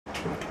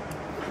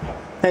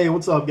Hey,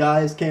 what's up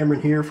guys?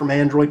 Cameron here from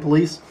Android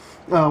Police.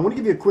 I want to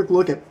give you a quick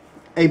look at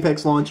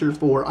Apex Launcher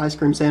for ice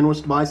cream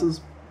sandwich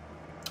devices.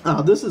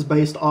 This is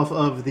based off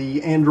of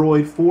the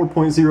Android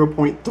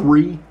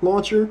 4.0.3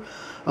 launcher.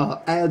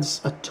 Adds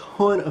a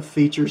ton of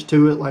features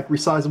to it, like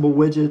resizable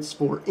widgets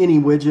for any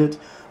widget,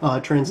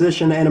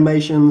 transition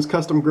animations,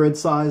 custom grid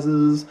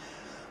sizes,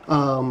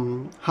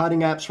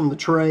 hiding apps from the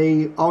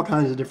tray, all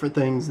kinds of different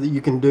things that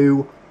you can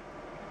do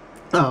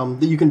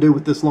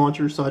with this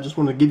launcher. So I just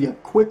want to give you a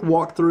quick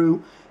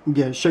walkthrough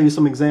and show you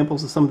some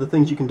examples of some of the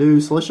things you can do.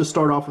 So let's just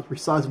start off with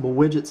resizable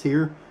widgets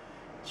here.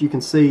 As you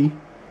can see,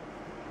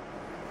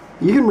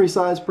 you can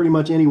resize pretty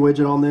much any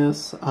widget on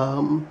this. I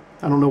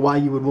don't know why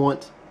you would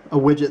want a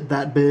widget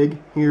that big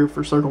here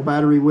for circle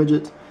battery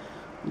widget.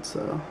 Let's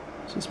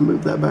just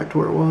move that back to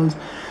where it was.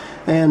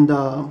 And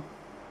there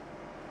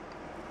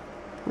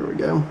we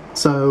go.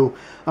 So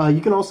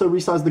you can also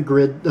resize the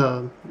grid,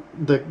 the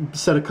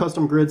set a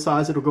custom grid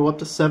size. It'll go up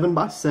to 7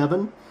 by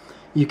 7.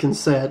 You can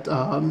set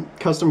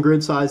custom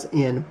grid size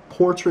in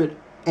portrait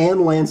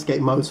and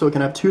landscape mode, so it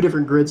can have two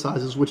different grid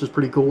sizes, which is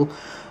pretty cool.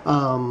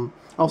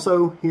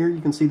 Also, here you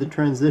can see the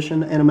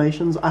transition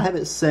animations. I have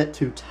it set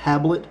to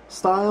tablet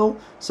style,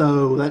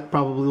 so that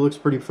probably looks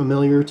pretty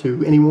familiar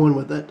to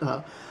anyone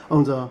that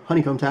owns a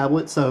Honeycomb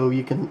tablet. So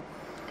you can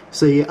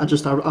see, I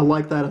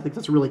like that. I think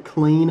that's really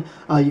clean.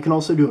 You can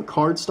also do a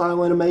card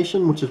style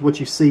animation, which is what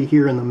you see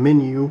here in the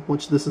menu,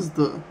 which this is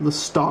the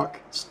stock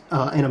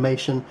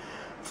animation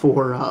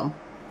for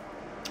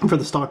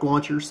the stock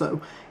launcher. So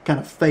it kind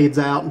of fades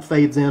out and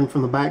fades in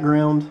from the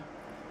background,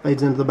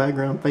 fades into the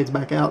background, fades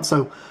back out.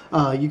 So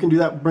you can do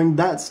that, bring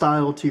that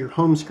style to your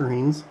home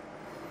screens.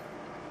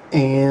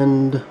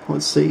 And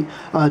let's see,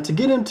 to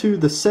get into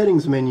the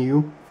settings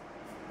menu,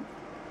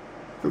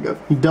 there we go.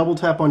 You double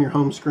tap on your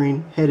home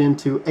screen, head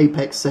into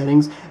Apex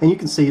settings, and you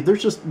can see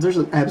there's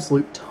an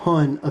absolute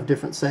ton of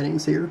different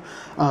settings here.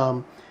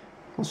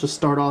 Let's just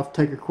start off,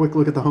 take a quick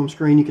look at the home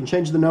screen. You can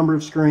change the number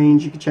of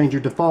screens, you can change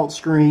your default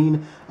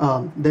screen.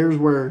 There's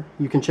where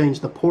you can change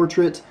the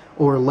portrait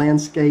or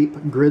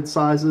landscape grid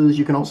sizes.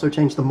 You can also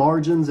change the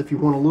margins if you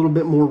want a little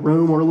bit more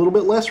room or a little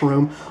bit less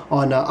room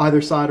on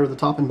either side or the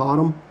top and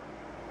bottom.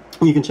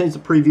 You can change the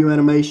preview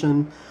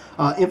animation.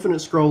 Infinite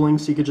scrolling,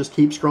 so you could just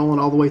keep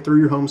scrolling all the way through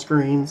your home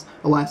screens.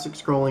 Elastic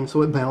scrolling,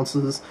 so it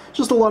bounces.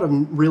 Just a lot of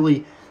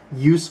really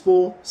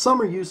useful.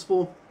 Some are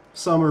useful,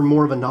 some are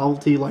more of a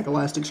novelty, like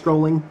elastic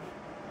scrolling.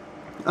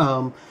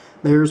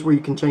 There's where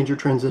you can change your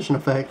transition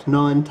effect,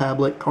 none,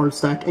 tablet, card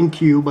stack, and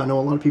cube. I know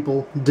a lot of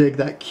people dig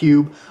that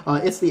cube.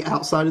 It's the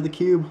outside of the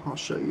cube. I'll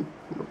show you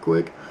real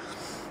quick.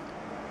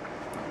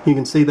 You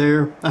can see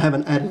there, I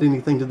haven't added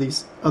anything to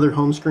these other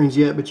home screens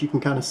yet, but you can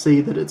kind of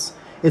see that it's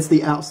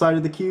the outside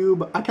of the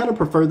cube. I kind of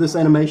prefer this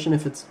animation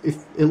if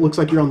it looks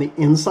like you're on the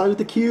inside of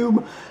the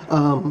cube,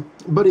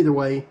 but either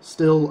way,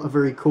 still a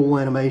very cool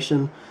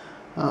animation.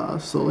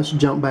 So let's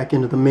jump back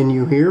into the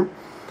menu here.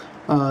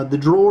 The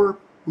drawer,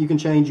 you can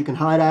change. You can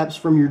hide apps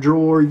from your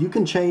drawer. You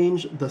can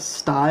change the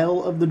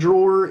style of the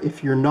drawer.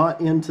 If you're not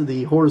into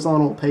the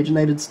horizontal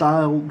paginated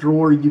style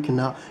drawer, you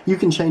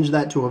can change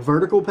that to a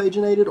vertical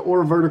paginated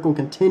or a vertical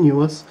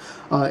continuous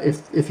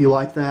if you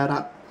like that.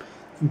 I've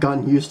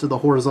gotten used to the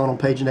horizontal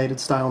paginated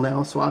style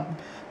now, so I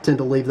tend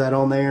to leave that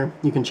on there.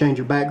 You can change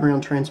your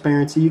background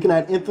transparency. You can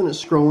add infinite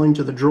scrolling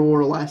to the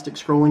drawer, elastic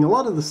scrolling, a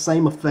lot of the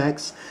same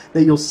effects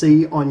that you'll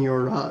see on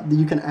your that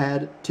you can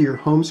add to your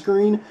home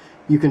screen.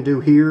 You can do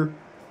here.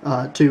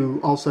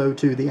 Also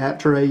to the app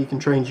tray. You can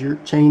change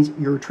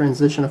your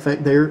transition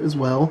effect there as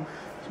well.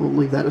 So we'll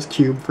leave that as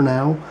cube for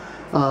now.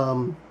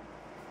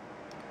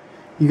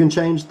 You can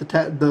change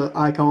the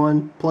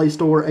icon, Play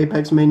Store,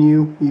 Apex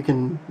menu. You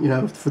can,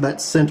 for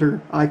that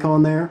center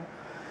icon there.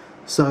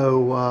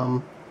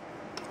 So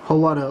whole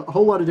lot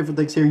of different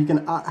things here. You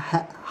can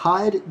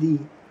hide the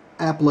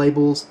app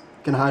labels.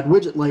 You can hide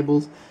widget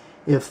labels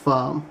if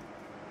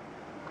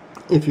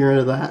you're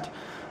into that.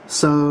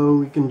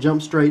 So you can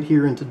jump straight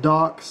here into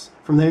docks.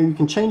 From there you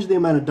can change the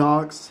amount of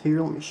docks. Here,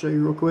 let me show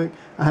you real quick.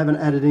 I haven't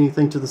added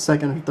anything to the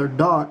second or third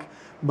dock,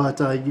 but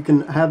you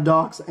can have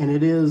docks, and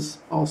it is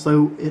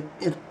also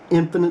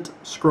infinite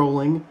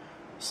scrolling.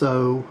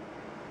 So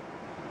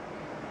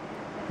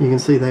you can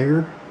see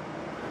there.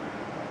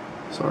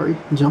 Sorry,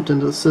 jumped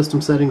into the system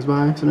settings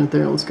by accident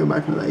there. Let's go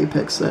back into the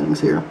Apex settings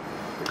here.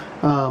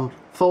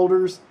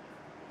 Folders.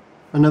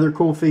 Another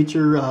cool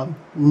feature,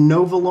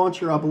 Nova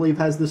Launcher, I believe,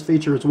 has this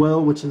feature as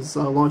well, which is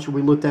a launcher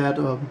we looked at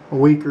a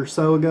week or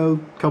so ago,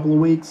 a couple of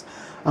weeks.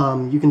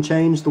 You can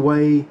change the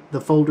way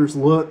the folders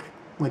look,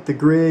 like the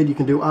grid. You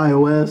can do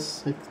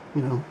iOS, if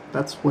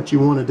that's what you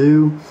want to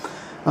do.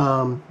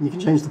 You can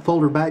change the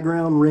folder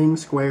background, ring,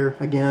 square,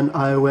 again,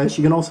 iOS.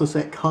 You can also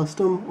set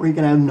custom, or you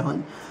can have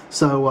none.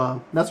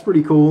 So that's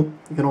pretty cool.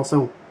 You can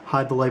also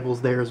hide the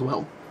labels there as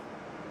well.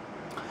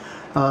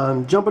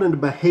 Jumping into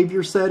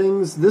behavior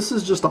settings, this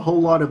is just a whole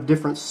lot of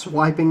different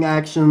swiping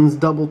actions,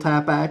 double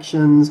tap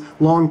actions,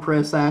 long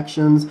press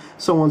actions,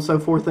 so on and so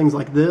forth, things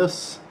like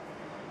this,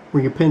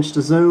 where you pinch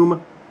to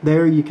zoom,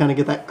 there you kind of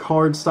get that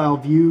card style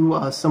view,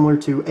 similar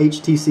to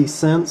HTC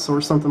Sense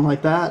or something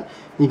like that.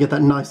 You get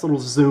that nice little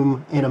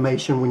zoom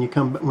animation when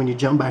you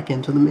jump back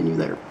into the menu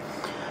there.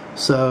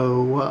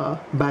 So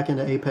back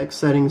into Apex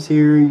settings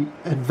here,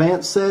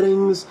 advanced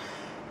settings.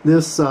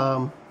 This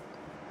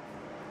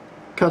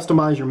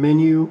customize your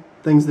menu,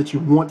 things that you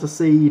want to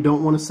see, you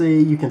don't want to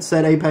see. You can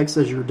set Apex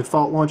as your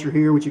default launcher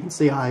here, which you can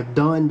see I have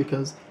done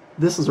because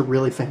this is a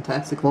really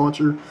fantastic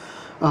launcher.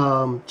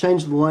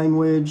 Change the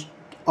language,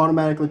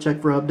 automatically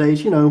check for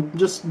updates, you know,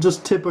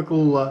 just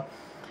typical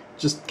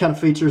just kind of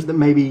features that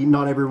maybe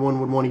not everyone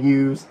would want to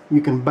use.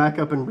 You can back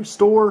up and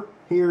restore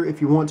here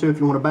if you want to. If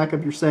you want to back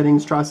up your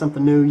settings, try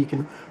something new, you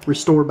can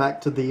restore back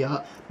to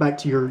the back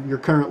to your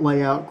current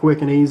layout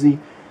quick and easy.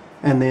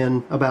 And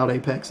then about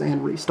Apex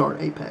and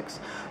restart Apex.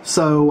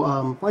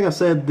 So like I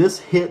said, this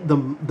hit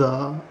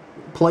the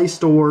Play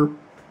Store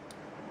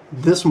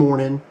this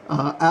morning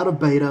out of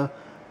beta.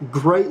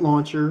 Great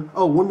launcher.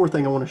 Oh, one more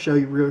thing I want to show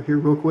you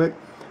real quick.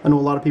 I know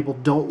a lot of people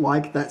don't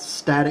like that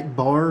static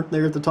bar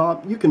there at the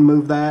top. You can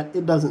move that.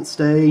 It doesn't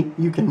stay.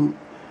 You can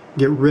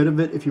get rid of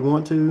it if you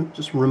want to.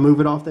 Just remove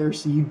it off there,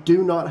 so you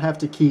do not have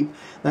to keep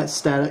that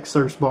static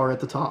search bar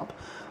at the top.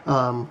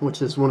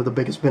 Which is one of the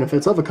biggest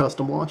benefits of a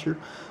custom launcher.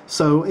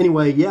 So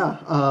anyway, yeah,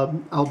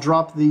 I'll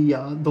drop the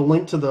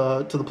link to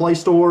the Play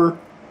Store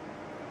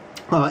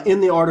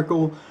in the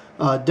article.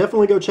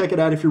 Definitely go check it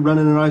out if you're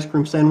running an ice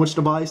cream sandwich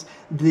device.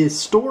 The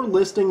store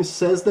listing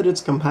says that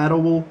it's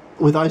compatible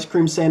with ice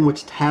cream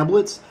sandwich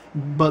tablets,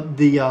 but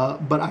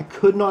I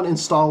could not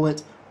install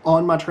it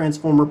on my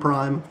Transformer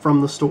Prime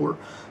from the store.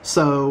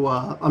 So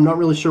I'm not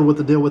really sure what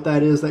the deal with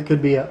that is. That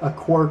could be a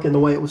quirk in the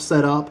way it was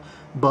set up,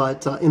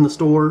 but in the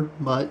store.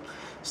 But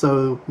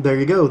so there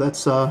you go.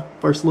 That's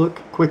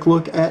quick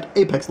look at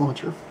Apex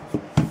Launcher.